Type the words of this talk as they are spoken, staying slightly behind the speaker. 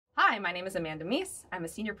Hi, my name is Amanda Miess. I'm a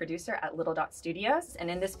senior producer at Little Dot Studios, and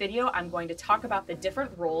in this video, I'm going to talk about the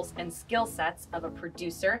different roles and skill sets of a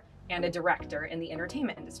producer and a director in the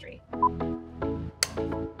entertainment industry.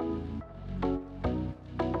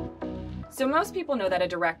 So most people know that a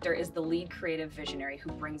director is the lead creative visionary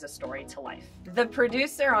who brings a story to life. The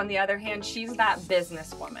producer, on the other hand, she's that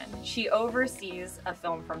businesswoman. She oversees a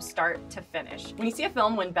film from start to finish. When you see a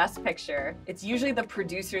film win Best Picture, it's usually the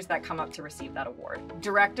producers that come up to receive that award.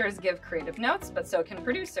 Directors give creative notes, but so can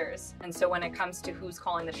producers. And so when it comes to who's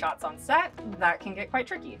calling the shots on set, that can get quite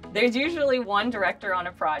tricky. There's usually one director on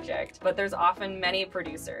a project, but there's often many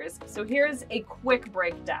producers. So here's a quick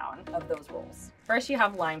breakdown of those roles. First, you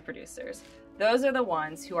have line producers. Those are the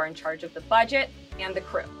ones who are in charge of the budget and the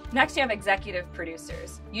crew. Next, you have executive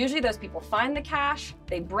producers. Usually those people find the cash,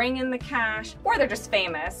 they bring in the cash, or they're just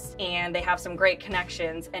famous and they have some great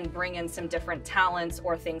connections and bring in some different talents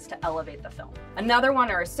or things to elevate the film. Another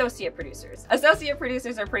one are associate producers. Associate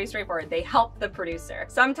producers are pretty straightforward. They help the producer.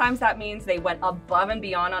 Sometimes that means they went above and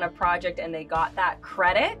beyond on a project and they got that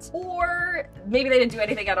credit, or maybe they didn't do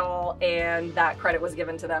anything at all and that credit was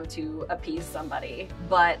given to them to appease somebody.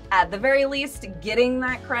 But at the very least, getting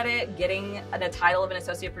that credit, getting the title of an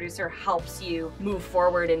associate producer helps you move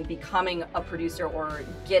forward in becoming a producer or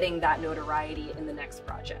getting that notoriety in the next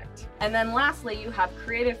project. And then lastly, you have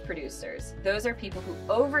creative producers. Those are people who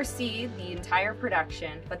oversee the entire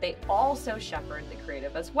production, but they also shepherd the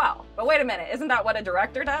creative as well. But wait a minute, isn't that what a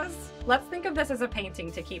director does? Let's think of this as a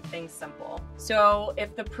painting to keep things simple. So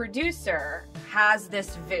if the producer has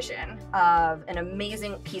this vision of an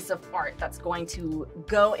amazing piece of art that's going to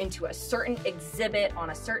go into a certain exhibit on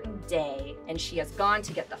a certain day, and she has gone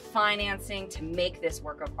to get the financing to make this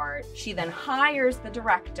work of art, she then hires the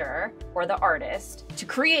director or the artist to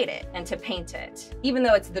create it and to paint it. Even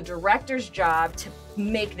though it's the director's job to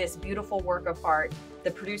make this beautiful work of art, the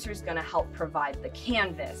producer is going to help provide the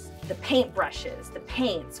canvas, the paintbrushes, the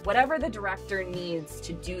paints, whatever the director needs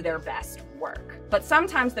to do their best work. But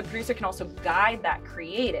sometimes the producer can also guide that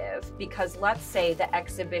creative, because let's say the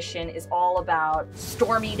exhibition is all about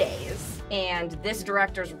stormy days and this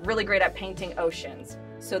director is really great at painting oceans.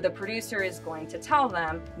 So the producer is going to tell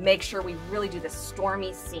them, make sure we really do this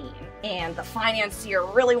stormy scene. And the financier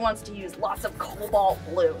really wants to use lots of cobalt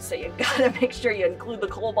blue. So you gotta make sure you include the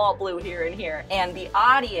cobalt blue here and here. And the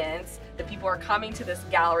audience, the people who are coming to this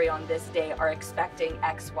gallery on this day, are expecting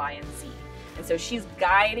X, Y, and Z. And so she's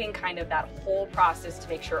guiding kind of that whole process to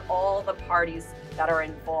make sure all the parties that are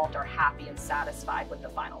involved are happy and satisfied with the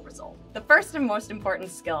final result. The first and most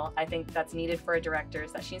important skill I think that's needed for a director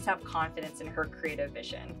is that she needs to have confidence in her creative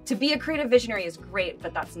vision. To be a creative visionary is great,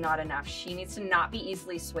 but that's not enough. She needs to not be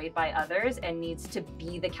easily swayed by others and needs to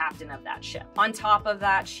be the captain of that ship. On top of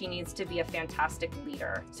that, she needs to be a fantastic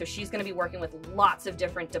leader. So she's going to be working with lots of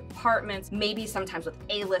different departments, maybe sometimes with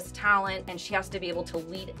A-list talent, and she has to be able to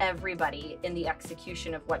lead everybody in the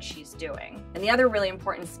execution of what she's doing. And the other really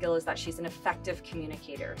important skill is that she's an effective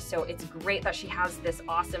communicator. So it's great that she has this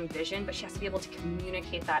awesome vision, but she has to be able to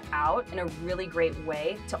communicate that out in a really great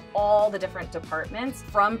way to all the different departments,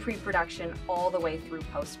 from pre-production all the way through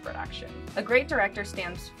post-production. A great director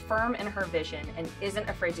stands firm in her vision and isn't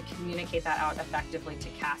afraid to communicate that out effectively to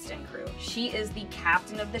cast and crew. She is the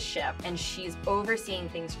captain of the ship, and she's overseeing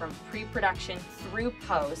things from pre-production through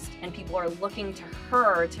post, and people are looking to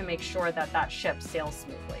her to make sure that that ship sails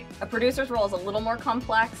smoothly. A producer's role is a little more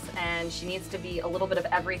complex, and she needs to be a little bit of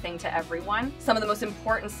everything to everyone. Some of the most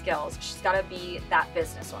important skills: she's got to be that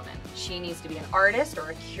businesswoman. She needs to be an artist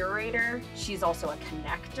or a curator. She's also a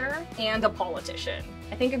connector and a politician.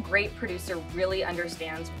 I think a great producer really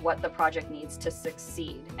understands what the project needs to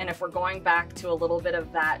succeed. And if we're going back to a little bit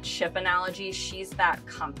of that ship analogy, she's that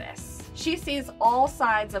compass. She sees all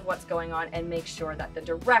sides of what's going on and makes sure that the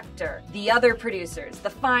director, the other producers, the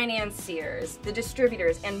financiers, the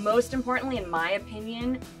distributors, and most importantly, in my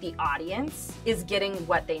opinion, the audience is getting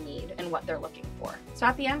what they need and what they're looking for. So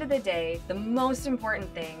at the end of the day, the most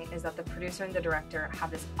important thing is that the producer and the director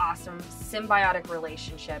have this awesome symbiotic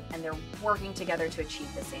relationship and they're working together to achieve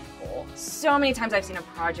the same goal. So many times I've seen a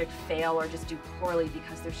project fail or just do poorly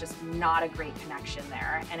because there's just not a great connection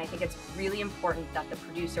there. And I think it's really important that the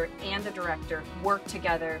producer and the director work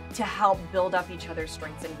together to help build up each other's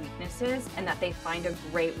strengths and weaknesses, and that they find a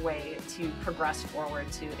great way to progress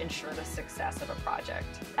forward to ensure the success of a project.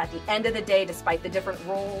 At the end of the day, despite the different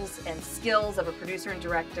roles and skills of a producer and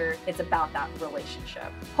director, it's about that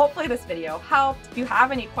relationship. Hopefully this video helped. If you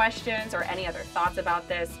have any questions or any other thoughts about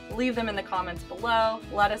this, leave them in the comments below.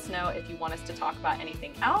 Let us know if you want us to talk about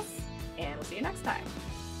anything else, and we'll see you next time.